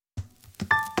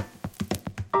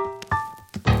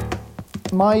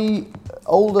My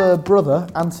older brother,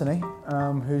 Anthony,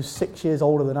 who's 6 years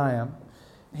older than I am,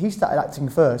 he started acting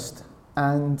first,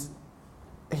 and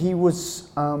he was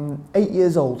 8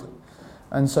 years old,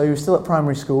 and so he was still at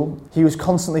primary school. He was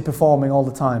constantly performing all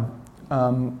the time,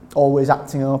 always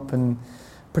acting up and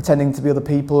pretending to be other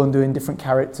people and doing different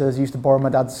characters. He used to borrow my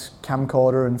dad's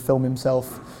camcorder and film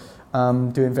himself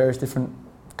doing various different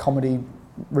comedy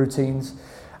routines.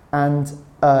 And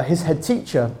his head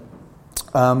teacher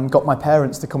got my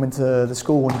parents to come into the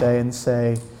school one day and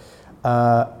say,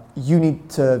 you need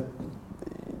to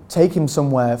take him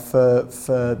somewhere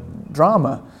for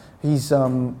drama. He's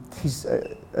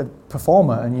a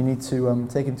performer, and you need to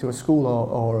take him to a school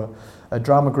or a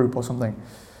drama group or something.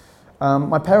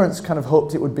 My parents kind of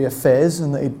hoped it would be a phase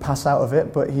and that he'd pass out of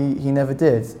it, but he never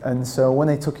did. And so when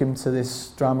they took him to this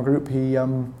drama group, he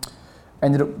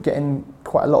ended up getting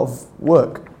quite a lot of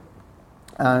work.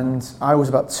 And I was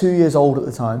about 2 years old at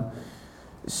the time,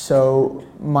 so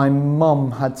my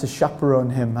mum had to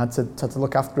chaperone him, had to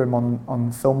look after him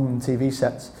on film and TV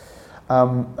sets.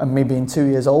 And me being 2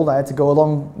 years old, I had to go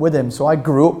along with him. So I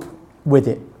grew up with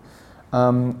it.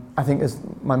 I think, as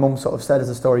my mum sort of said, as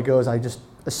the story goes, I just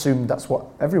assumed that's what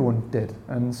everyone did.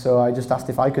 And so I just asked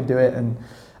if I could do it, and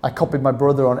I copied my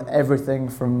brother on everything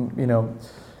from,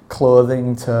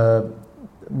 clothing to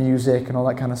music and all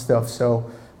that kind of stuff. So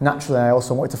naturally, I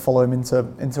also wanted to follow him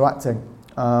into acting.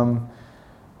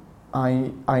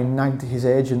 I nagged his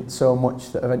agent so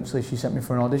much that eventually she sent me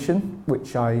for an audition,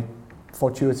 which I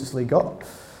fortuitously got,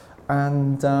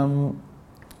 and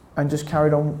just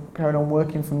carried on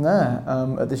working from there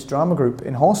at this drama group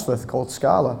in Horsforth called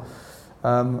Scala,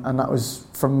 and that was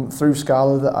through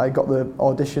Scala that I got the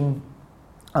audition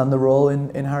and the role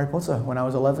in Harry Potter when I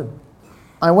was 11.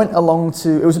 I went along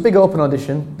it was a big open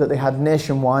audition that they had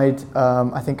nationwide.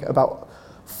 I think about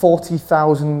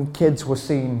 40,000 kids were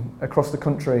seen across the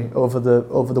country over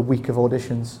the week of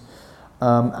auditions.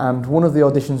 And one of the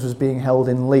auditions was being held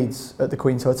in Leeds at the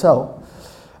Queen's Hotel.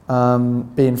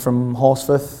 Being from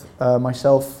Horsforth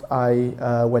myself,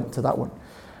 I went to that one.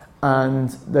 And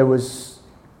there was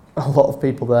a lot of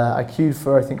people there. I queued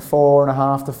for, I think,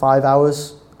 4.5 to 5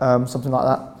 hours, something like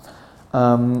that.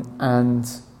 And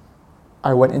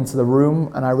I went into the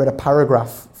room and I read a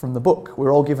paragraph from the book. We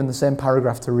were all given the same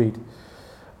paragraph to read.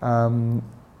 And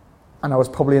I was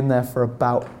probably in there for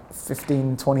about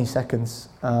 15, 20 seconds,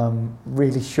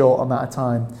 really short amount of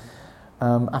time,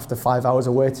 after 5 hours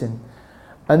of waiting.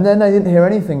 And then I didn't hear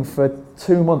anything for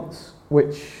 2 months,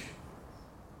 which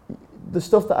the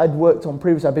stuff that I'd worked on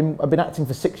previously, I've been acting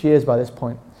for 6 years by this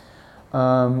point.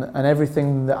 And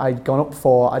everything that I'd gone up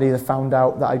for, I'd either found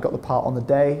out that I'd got the part on the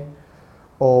day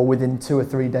or within 2 or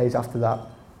 3 days after that.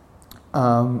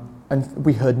 And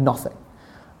we heard nothing.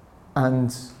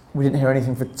 And we didn't hear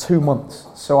anything for 2 months.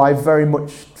 So I very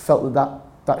much felt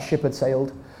that ship had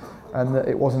sailed and that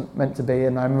it wasn't meant to be.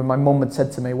 And I remember my mum had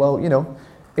said to me, well,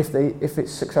 if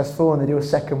it's successful and they do a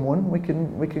second one, we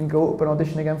can go up and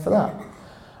audition again for that.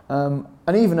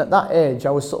 And even at that age,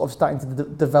 I was sort of starting to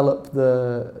develop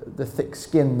the thick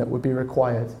skin that would be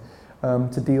required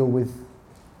to deal with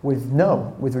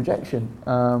rejection.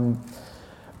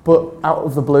 But out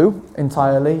of the blue,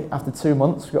 entirely, after 2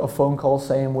 months, we got a phone call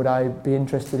saying would I be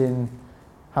interested in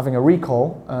having a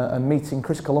recall and meeting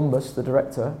Chris Columbus, the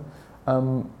director,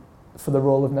 for the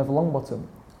role of Neville Longbottom.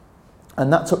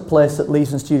 And that took place at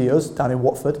Leeson Studios down in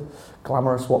Watford,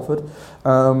 glamorous Watford,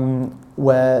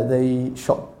 where they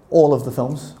shot all of the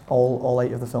films, all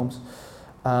 8 of the films.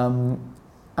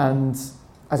 And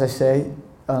as I say,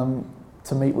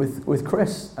 to meet with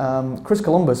Chris. Chris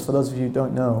Columbus, for those of you who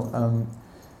don't know,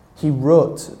 he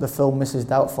wrote the film Mrs.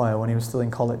 Doubtfire when he was still in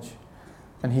college,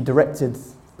 and he directed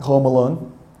Home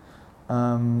Alone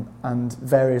and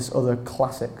various other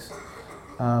classics.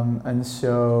 And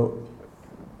so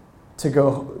to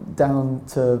go down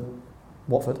to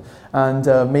Watford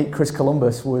and meet Chris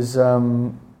Columbus was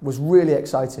really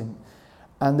exciting.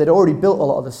 And they'd already built a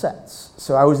lot of the sets,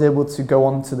 so I was able to go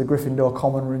on to the Gryffindor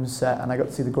Common Room set, and I got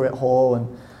to see the Great Hall,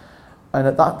 and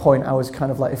at that point I was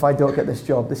kind of like, if I don't get this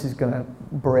job, this is going to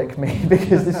break me,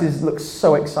 because looks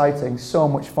so exciting, so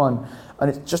much fun,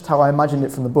 and it's just how I imagined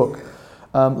it from the book.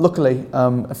 Luckily,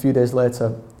 a few days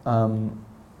later,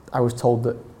 I was told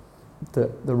that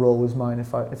the role was mine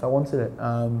if I wanted it.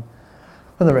 And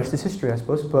the rest is history, I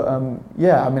suppose. But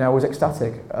I was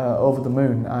ecstatic, over the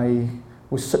moon. I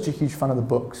was such a huge fan of the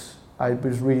books. I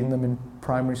was reading them in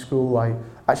primary school. I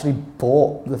actually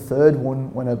bought the third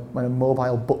one when a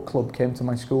mobile book club came to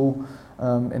my school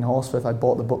in Horsforth. I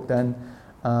bought the book then.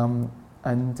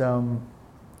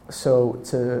 So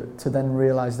to then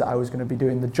realise that I was going to be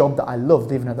doing the job that I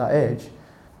loved, even at that age,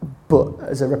 but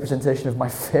as a representation of my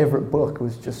favourite book, it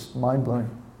was just mind-blowing.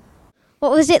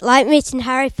 What was it like meeting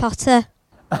Harry Potter?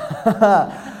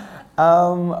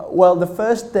 Well, the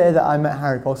first day that I met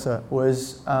Harry Potter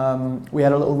was, we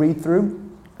had a little read-through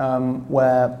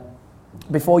where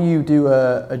before you do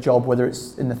a job, whether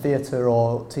it's in the theatre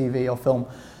or TV or film,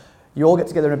 you all get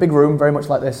together in a big room, very much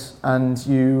like this, and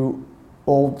you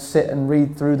all sit and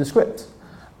read through the script.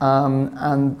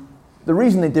 And the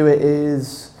reason they do it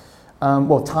is,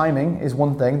 well, timing is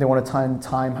one thing. They want to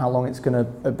time how long it's going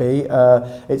to be.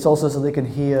 It's also so they can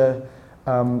hear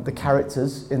the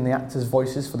characters in the actors'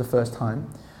 voices for the first time.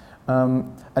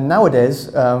 And nowadays,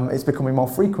 it's becoming more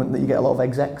frequent that you get a lot of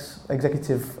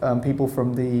executive people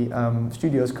from the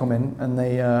studios come in, and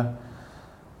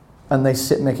they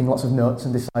sit making lots of notes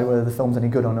and decide whether the film's any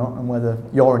good or not, and whether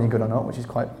you're any good or not, which is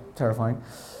quite terrifying.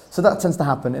 So that tends to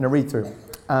happen in a read-through.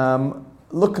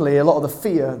 Luckily, a lot of the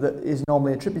fear that is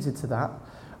normally attributed to that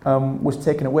was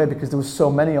taken away because there was so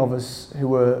many of us who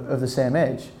were of the same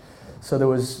age. So there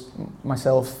was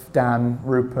myself, Dan,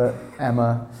 Rupert,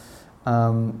 Emma,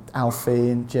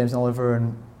 Alfie, and James and Oliver,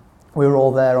 and we were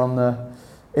all there in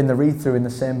the read-through in the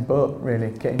same boat,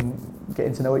 really, getting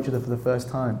to know each other for the first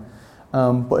time.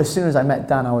 But as soon as I met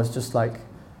Dan, I was just like,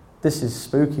 this is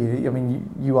spooky. I mean,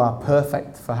 you are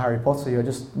perfect for Harry Potter. You're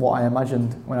just what I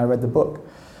imagined when I read the book.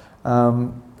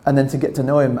 And then to get to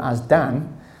know him as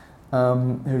Dan,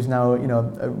 who's now, you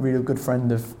know, a really good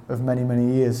friend of many,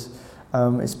 many years.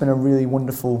 It's been a really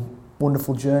wonderful,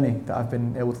 wonderful journey that I've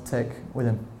been able to take with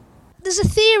him. There's a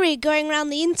theory going around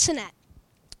the internet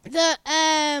that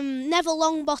Neville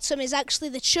Longbottom is actually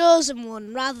the chosen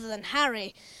one rather than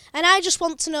Harry. And I just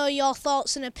want to know your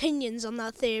thoughts and opinions on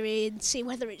that theory and see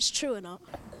whether it's true or not.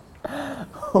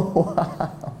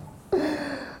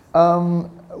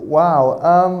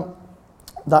 Wow.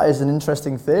 That is an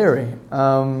interesting theory.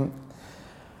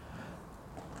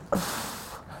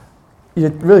 You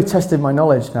really tested my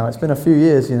knowledge now. It's been a few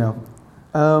years, you know.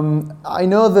 I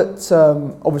know that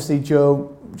obviously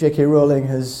J.K. Rowling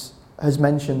has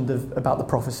mentioned about the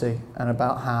prophecy and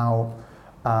about how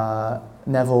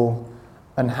Neville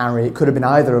and Harry, it could have been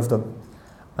either of them,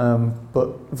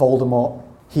 but Voldemort,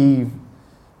 he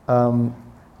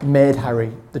made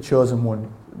Harry the chosen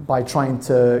one by trying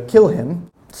to kill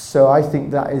him. So I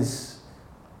think that is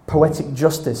poetic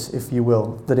justice, if you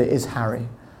will, that it is Harry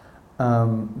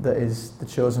that is the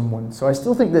chosen one. So I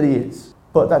still think that he is.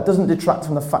 But that doesn't detract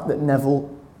from the fact that Neville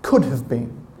could have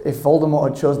been. If Voldemort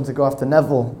had chosen to go after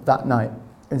Neville that night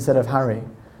instead of Harry,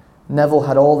 Neville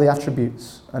had all the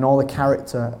attributes and all the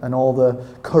character and all the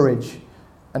courage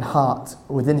and heart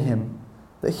within him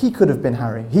that he could have been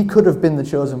Harry. He could have been the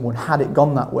chosen one had it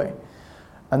gone that way.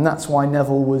 And that's why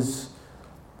Neville was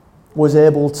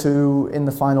able to, in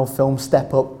the final film,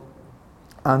 step up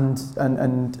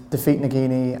and defeat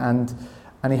Nagini,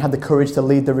 and he had the courage to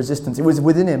lead the resistance. It was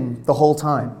within him the whole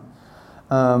time.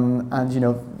 And, you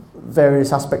know,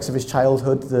 various aspects of his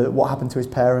childhood, what happened to his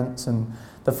parents, and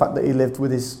the fact that he lived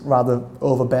with his rather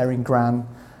overbearing gran,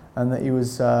 and that he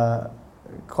was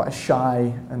quite a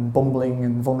shy and bumbling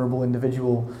and vulnerable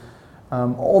individual.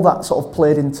 All that sort of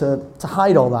played into to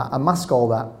hide all that and mask all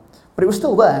that. But it was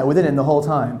still there within him the whole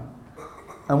time.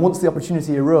 And once the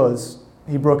opportunity arose,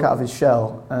 he broke out of his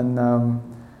shell. And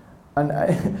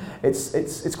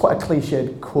it's quite a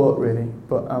cliched quote, really.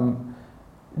 But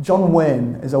John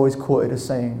Wayne is always quoted as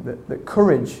saying that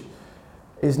courage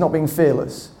is not being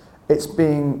fearless. It's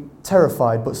being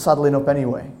terrified but saddling up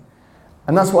anyway.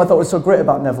 And that's what I thought was so great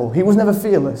about Neville. He was never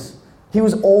fearless. He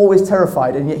was always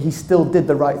terrified, and yet he still did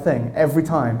the right thing every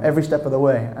time, every step of the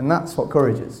way. And that's what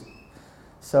courage is.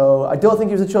 So I don't think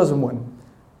he was the chosen one.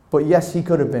 But yes, he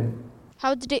could have been.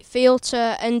 How did it feel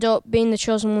to end up being the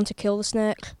chosen one to kill the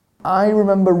snake? I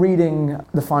remember reading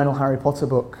the final Harry Potter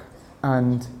book,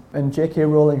 and J.K.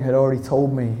 Rowling had already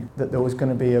told me that there was going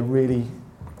to be a really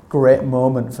great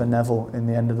moment for Neville in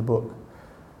the end of the book.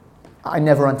 I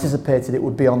never anticipated it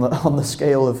would be on the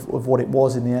scale of what it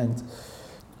was in the end.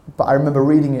 But I remember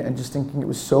reading it and just thinking it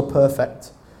was so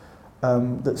perfect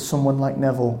that someone like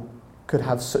Neville could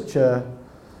have such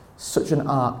an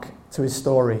arc to his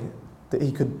story, that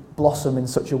he could blossom in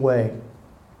such a way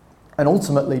and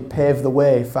ultimately pave the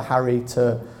way for Harry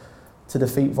to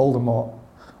defeat Voldemort.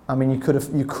 I mean,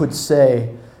 you could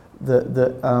say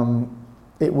that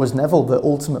it was Neville that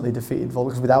ultimately defeated Voldemort,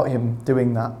 because without him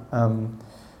doing that,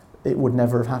 it would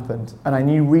never have happened. And I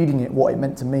knew reading it what it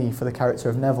meant to me for the character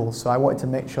of Neville, so I wanted to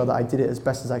make sure that I did it as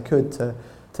best as I could to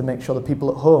make sure the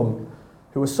people at home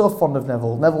who were so fond of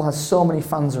Neville has so many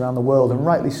fans around the world, and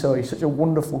rightly so. He's such a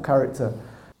wonderful character.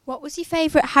 What was your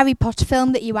favourite Harry Potter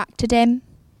film that you acted in?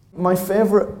 My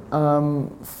favourite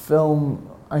film,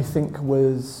 I think,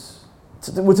 was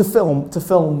the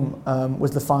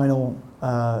final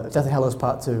Deathly Hallows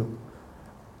Part 2.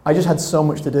 I just had so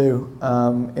much to do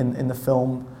in the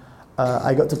film.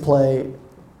 I got to play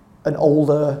an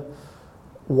older,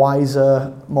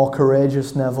 wiser, more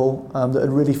courageous Neville that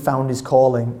had really found his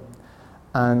calling,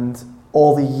 and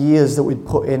all the years that we'd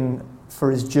put in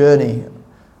for his journey,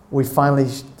 we finally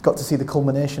got to see the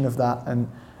culmination of that, and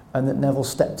that Neville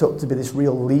stepped up to be this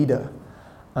real leader,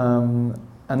 and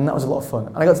that was a lot of fun.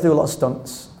 And I got to do a lot of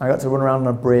stunts. I got to run around on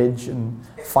a bridge and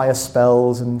fire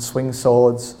spells and swing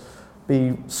swords,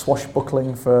 be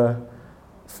swashbuckling for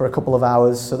a couple of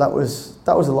hours. So that was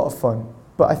a lot of fun.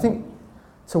 But I think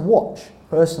to watch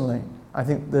personally, I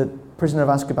think the Prisoner of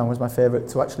Azkaban was my favourite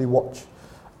to actually watch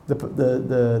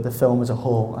the film as a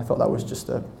whole. I thought that was just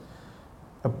a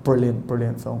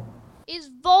brilliant film. Is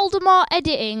Voldemort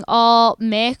editing or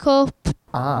makeup?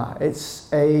 It's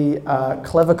a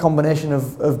clever combination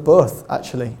of both,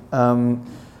 actually.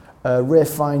 Ray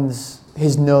Fiennes,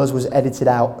 his nose was edited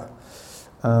out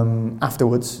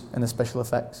afterwards in the special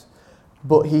effects,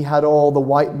 but he had all the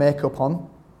white makeup on,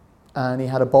 and he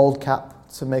had a bald cap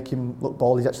to make him look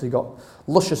bald. He's actually got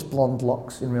luscious blonde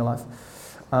locks in real life.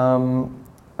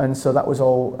 And so that was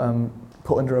all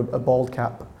put under a bald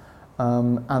cap.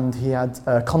 And he had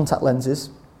contact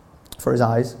lenses for his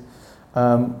eyes.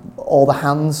 All the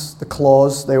hands, the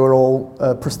claws, they were all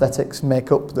prosthetics,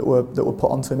 makeup that were put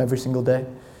onto him every single day.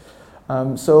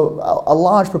 So a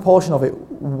large proportion of it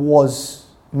was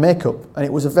makeup, and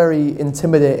it was a very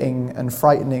intimidating and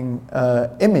frightening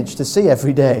image to see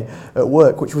every day at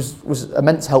work, which was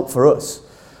immense help for us.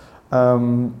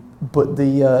 But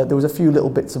there was a few little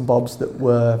bits and bobs that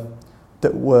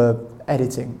were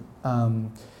editing.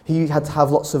 He had to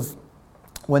have lots of,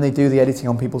 when they do the editing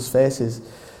on people's faces,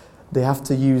 they have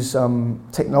to use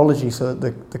technology so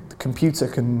that the computer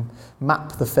can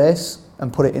map the face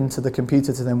and put it into the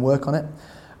computer to then work on it.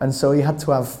 And so he had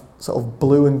to have sort of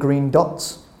blue and green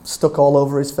dots stuck all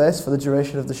over his face for the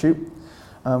duration of the shoot,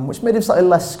 which made him slightly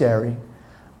less scary,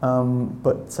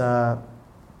 but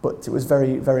it was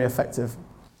very, very effective.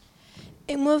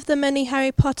 In one of the many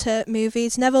Harry Potter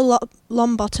movies, Neville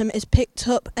Longbottom is picked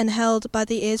up and held by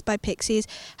the ears by pixies.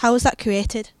 How was that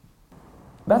created?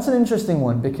 That's an interesting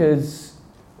one because,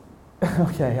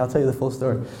 okay, I'll tell you the full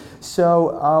story.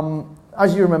 So,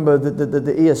 as you remember,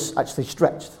 the ears actually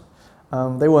stretched.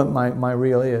 They weren't my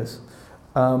real ears.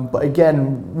 But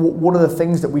again, one of the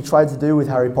things that we tried to do with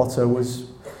Harry Potter was,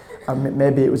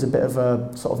 maybe it was a bit of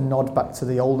a sort of nod back to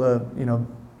the older,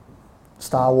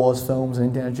 Star Wars films and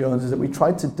Indiana Jones, is that we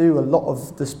tried to do a lot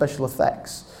of the special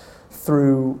effects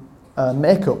through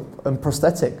makeup and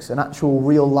prosthetics and actual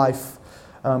real life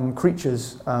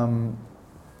creatures. And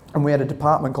we had a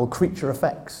department called Creature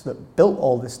Effects that built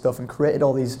all this stuff and created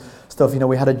all these stuff.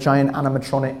 We had a giant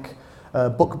animatronic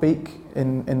Buckbeak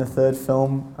in the third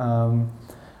film.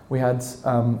 We had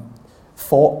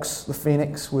Fawkes, the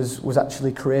Phoenix, was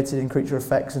actually created in Creature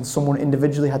Effects, and someone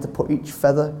individually had to put each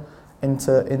feather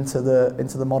into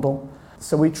the model.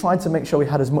 So we tried to make sure we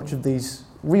had as much of these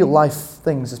real life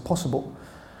things as possible.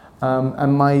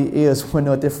 And my ears were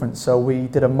no different. So we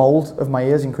did a mould of my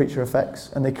ears in Creature Effects,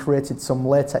 and they created some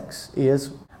latex ears,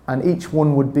 and each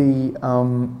one would be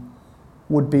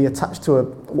attached to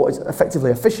what is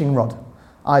effectively a fishing rod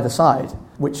either side,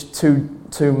 which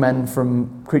two men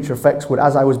from Creature Effects would,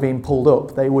 as I was being pulled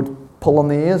up, they would pull on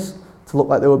the ears to look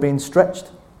like they were being stretched.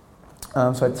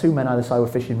 So I had two men either side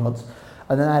with fishing rods,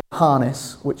 and then I had a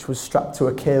harness which was strapped to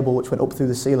a cable which went up through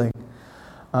the ceiling,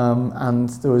 and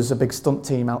there was a big stunt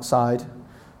team outside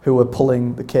who were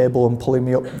pulling the cable and pulling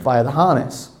me up via the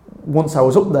harness. Once I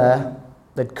was up there,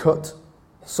 they'd cut,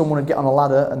 someone would get on a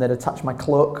ladder and they'd attach my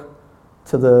cloak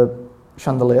to the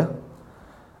chandelier,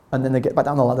 and then they'd get back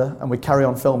down the ladder and we'd carry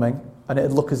on filming, and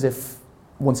it'd look as if,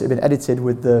 once it had been edited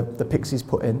with the pixies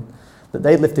put in, that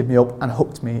they'd lifted me up and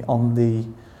hooked me on the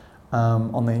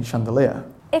chandelier.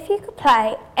 If you could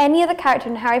play any other character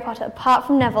in Harry Potter apart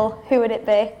from Neville, who would it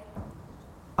be?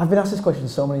 I've been asked this question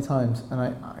so many times,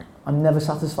 and I'm never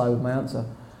satisfied with my answer.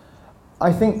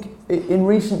 I think in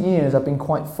recent years I've been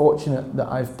quite fortunate that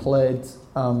I've played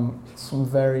some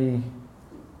very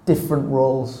different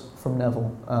roles from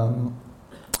Neville,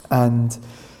 and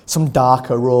some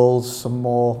darker roles, some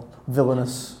more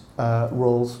villainous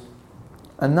roles,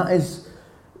 and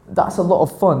that's a lot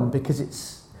of fun because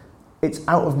it's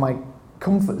out of my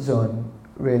comfort zone,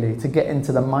 really, to get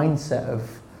into the mindset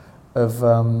of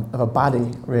a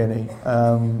baddie, really,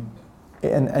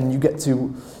 and you get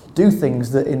to do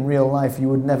things that in real life you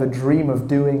would never dream of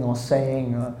doing or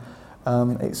saying,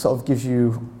 It sort of gives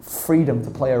you freedom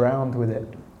to play around with it.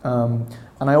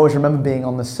 And I always remember being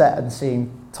on the set and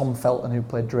seeing Tom Felton, who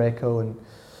played Draco, and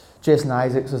Jason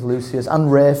Isaacs as Lucius,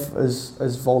 and Rafe as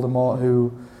Voldemort,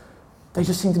 who they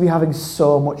just seem to be having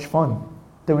so much fun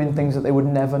doing things that they would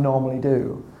never normally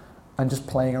do and just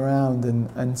playing around.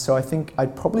 And so I think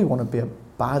I'd probably want to be a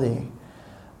baddie.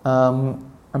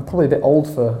 I'm probably a bit old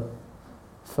for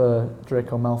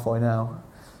Draco Malfoy now.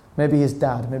 Maybe his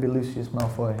dad, maybe Lucius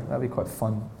Malfoy. That'd be quite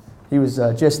fun. He was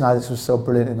Jason Isaacs was so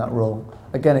brilliant in that role.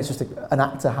 Again, it's just an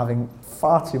actor having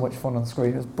far too much fun on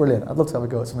screen. It was brilliant. I'd love to have a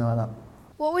go at something like that.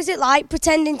 What was it like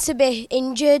pretending to be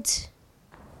injured?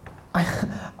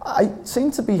 I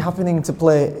seem to be happening to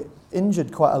play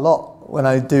injured quite a lot when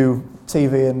I do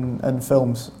TV and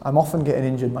films. I'm often getting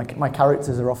injured. My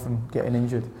characters are often getting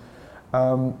injured.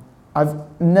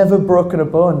 I've never broken a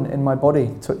bone in my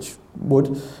body, touch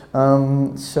wood.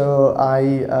 So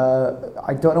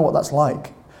I don't know what that's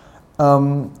like.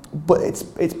 But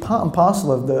it's part and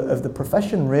parcel of the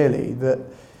profession, really, that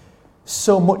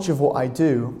so much of what I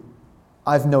do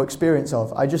I've no experience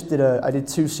of. I did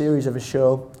 2 series of a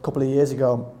show a couple of years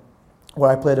ago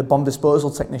where I played a bomb disposal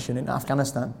technician in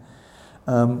Afghanistan.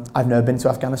 I've never been to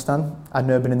Afghanistan, I've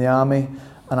never been in the army,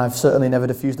 and I've certainly never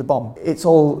defused a bomb. It's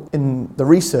all in the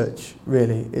research,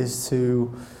 really, is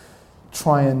to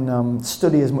try and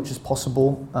study as much as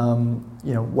possible,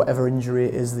 whatever injury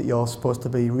it is that you're supposed to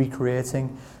be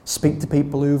recreating. Speak to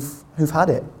people who've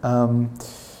had it.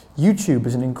 YouTube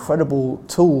is an incredible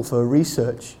tool for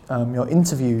research.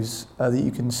 Interviews that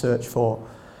you can search for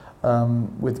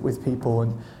with people,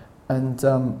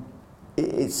 and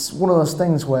it's one of those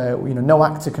things where no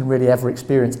actor can really ever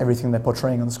experience everything they're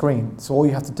portraying on screen. So all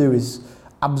you have to do is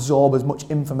absorb as much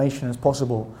information as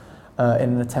possible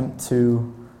in an attempt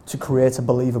to create a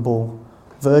believable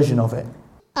version of it.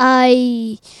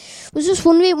 I was just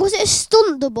wondering, was it a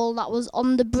stunt double that was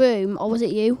on the broom, or was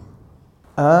it you?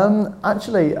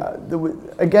 Actually,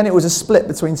 again, it was a split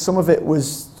between some of it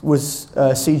was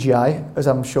CGI, as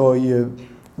I'm sure you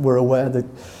were aware. The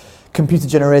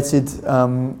computer-generated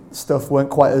stuff weren't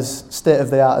quite as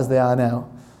state-of-the-art as they are now,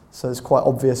 so it's quite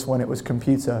obvious when it was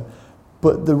computer.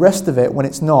 But the rest of it, when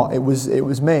it's not, it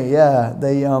was me. Yeah,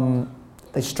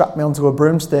 they strapped me onto a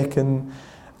broomstick and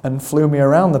flew me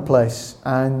around the place,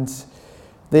 and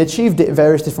they achieved it in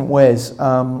various different ways.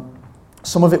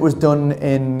 Some of it was done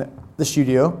in the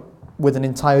studio with an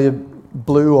entire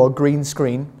blue or green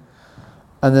screen,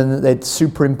 and then they'd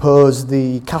superimpose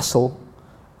the castle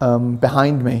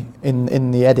behind me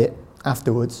in the edit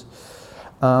afterwards.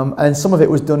 And some of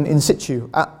it was done in situ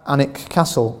at Alnwick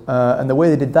Castle, and the way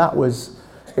they did that was,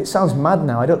 it sounds mad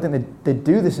now, I don't think they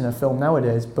do this in a film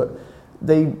nowadays, but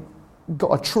they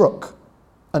got a truck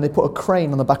and they put a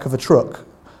crane on the back of a truck,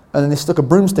 and then they stuck a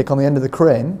broomstick on the end of the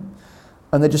crane,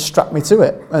 and they just strapped me to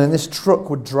it, and then this truck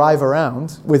would drive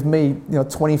around with me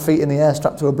 20 feet in the air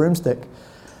strapped to a broomstick,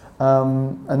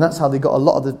 and that's how they got a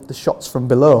lot of the shots from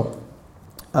below.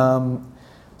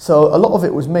 So a lot of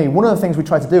it was me. One of the things we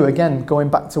tried to do, again, going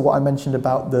back to what I mentioned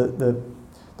about the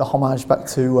homage back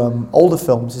to older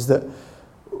films, is that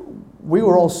we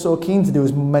were all so keen to do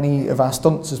as many of our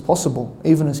stunts as possible,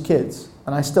 even as kids,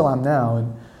 and I still am now.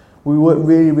 And we worked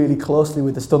really, really closely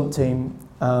with the stunt team.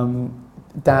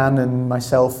 Dan and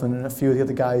myself and a few of the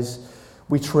other guys,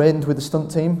 we trained with the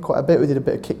stunt team quite a bit. We did a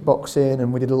bit of kickboxing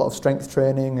and we did a lot of strength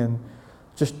training, and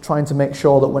just trying to make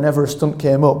sure that whenever a stunt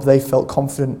came up, they felt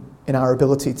confident in our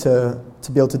ability to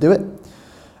be able to do it.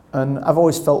 And I've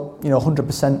always felt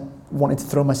 100% wanting to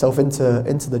throw myself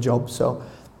into the job. So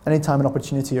anytime an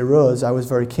opportunity arose, I was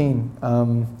very keen.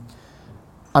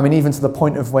 Even to the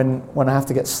point of when I have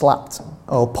to get slapped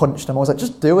or punched, I'm always like,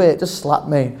 just do it, just slap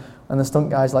me. And the stunt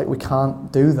guy's like, we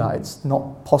can't do that, it's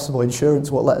not possible, insurance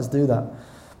won't let us do that.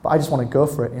 But I just want to go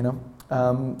for it,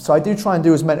 So I do try and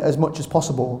do as much as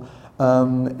possible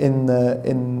in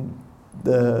the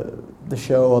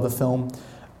show or the film.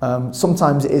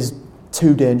 Sometimes it is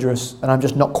too dangerous and I'm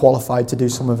just not qualified to do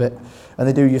some of it, and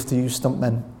they do have to use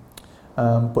stuntmen.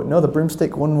 But no, the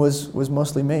broomstick one was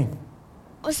mostly me.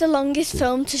 What's the longest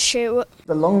film to shoot?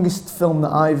 The longest film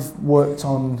that I've worked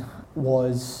on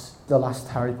was the last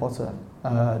Harry Potter,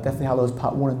 Deathly Hallows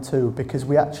Part 1 and 2, because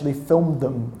we actually filmed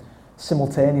them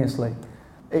simultaneously.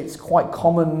 It's quite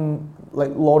common,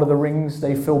 like Lord of the Rings,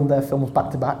 they filmed their films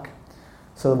back to back.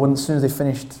 So as soon as they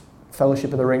finished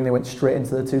Fellowship of the Ring, they went straight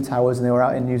into the Two Towers and they were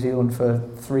out in New Zealand for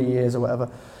 3 years or whatever.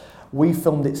 We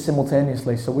filmed it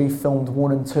simultaneously, so we filmed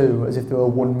 1 and 2 as if they were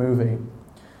one movie,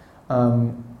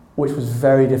 which was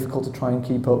very difficult to try and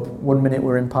keep up. 1 minute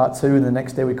we're in Part 2 and the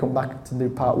next day we come back to do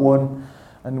Part 1,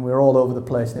 and we were all over the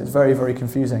place, and it was very, very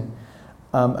confusing.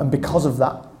 And because of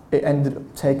that, it ended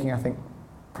up taking, I think,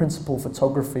 principal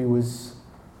photography was,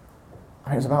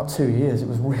 it was about 2 years. It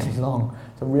was really long.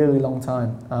 It's a really long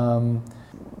time.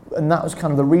 And that was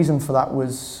kind of the reason for that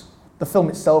was the film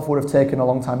itself would have taken a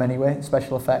long time anyway,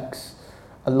 special effects,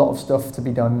 a lot of stuff to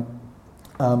be done,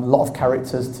 a lot of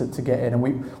characters to get in, and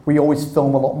we always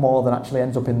film a lot more than actually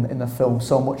ends up in the film.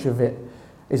 So much of it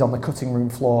is on the cutting room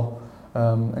floor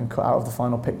and cut out of the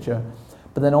final picture.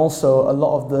 But then also a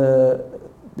lot of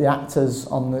the actors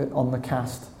on the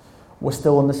cast were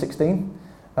still under 16.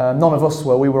 None of us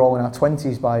were. We were all in our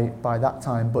 20s by that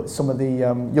time, but some of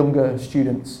the younger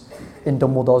students in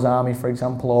Dumbledore's army, for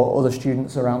example, or other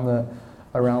students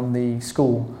around the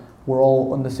school were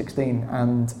all under 16.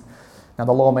 And now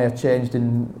the law may have changed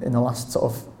in the last sort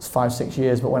of 5-6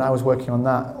 years, but when I was working on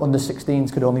that, under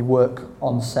 16s could only work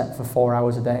on set for 4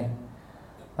 hours a day,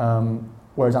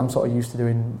 whereas I'm sort of used to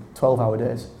doing 12-hour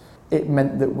days. It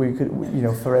meant that we could,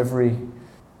 for every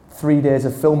 3 days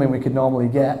of filming we could normally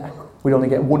get, we'd only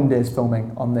get 1 day's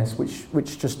filming on this,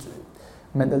 which just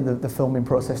meant that the filming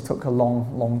process took a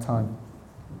long time.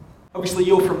 Obviously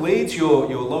you're from Leeds, you're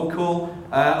local.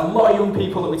 A lot of young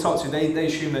people that we talk to, they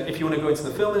assume that if you want to go into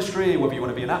the film industry, whether you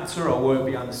want to be an actor or work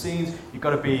behind the scenes, you've got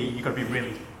to be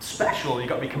really special, you've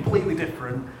got to be completely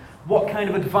different. What kind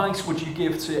of advice would you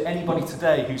give to anybody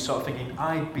today who's sort of thinking,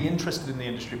 I'd be interested in the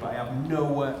industry, but I have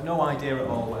no idea at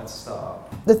all where to start?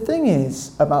 The thing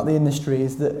is about the industry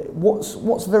is that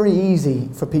what's very easy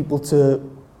for people to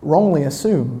wrongly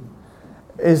assume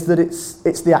is that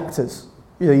it's the actors.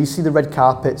 You see the red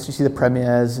carpets, you see the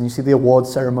premieres, and you see the award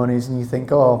ceremonies, and you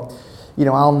think, I'll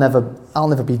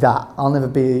never be that. I'll never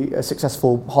be a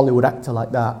successful Hollywood actor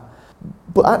like that.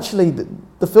 But actually,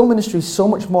 the film industry is so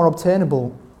much more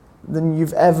obtainable than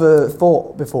you've ever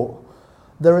thought before.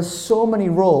 There are so many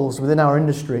roles within our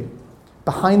industry,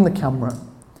 behind the camera,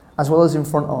 as well as in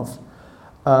front of,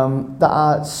 that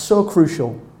are so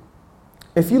crucial.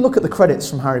 If you look at the credits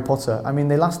from Harry Potter,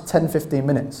 they last 10-15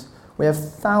 minutes. We have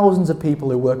thousands of people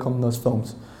who work on those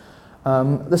films.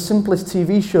 The simplest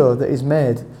TV show that is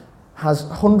made has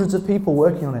hundreds of people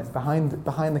working on it behind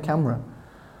the camera.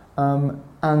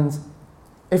 And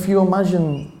if you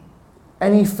imagine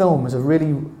any film as a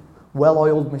really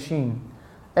well-oiled machine,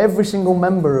 every single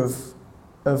member of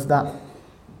that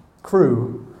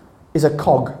crew is a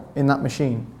cog in that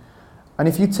machine. And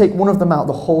if you take one of them out,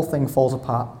 the whole thing falls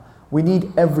apart. We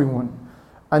need everyone.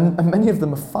 And many of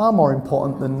them are far more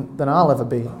important than I'll ever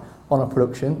be on a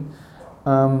production.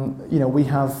 We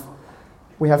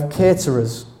have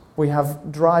caterers, we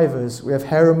have drivers, we have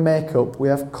hair and makeup, we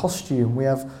have costume, we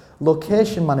have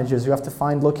location managers who have to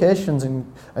find locations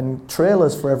and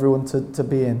trailers for everyone to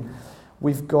be in.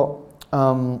 We've got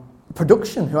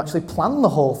production who actually plan the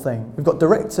whole thing. We've got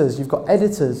directors, you've got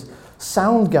editors,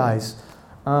 sound guys.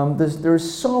 There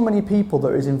is so many people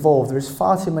that is involved. There is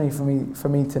far too many for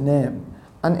me to name.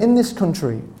 And in this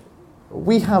country,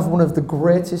 we have one of the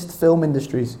greatest film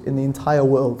industries in the entire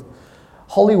world.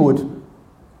 Hollywood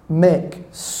make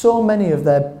so many of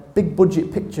their big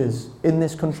budget pictures in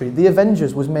this country. The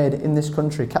Avengers was made in this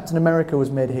country. Captain America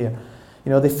was made here.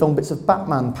 They filmed bits of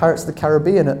Batman, Pirates of the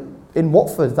Caribbean in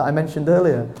Watford that I mentioned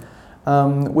earlier.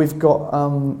 We've got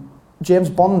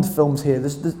James Bond films here.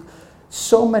 There's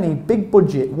so many big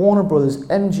budget, Warner Brothers,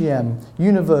 MGM,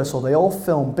 Universal, they all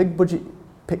film big budget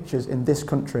pictures in this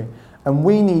country, and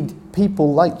we need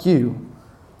people like you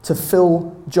to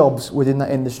fill jobs within that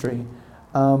industry.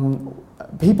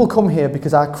 People come here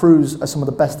because our crews are some of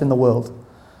the best in the world.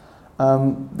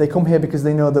 They come here because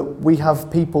they know that we have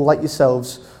people like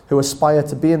yourselves who aspire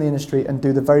to be in the industry and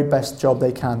do the very best job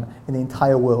they can in the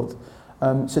entire world.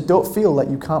 So don't feel like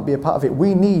you can't be a part of it.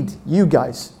 We need you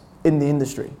guys in the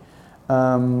industry.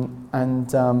 So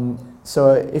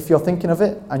if you're thinking of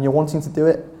it and you're wanting to do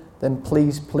it, then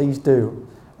please do.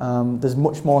 There's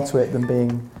much more to it than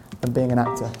being an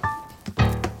actor.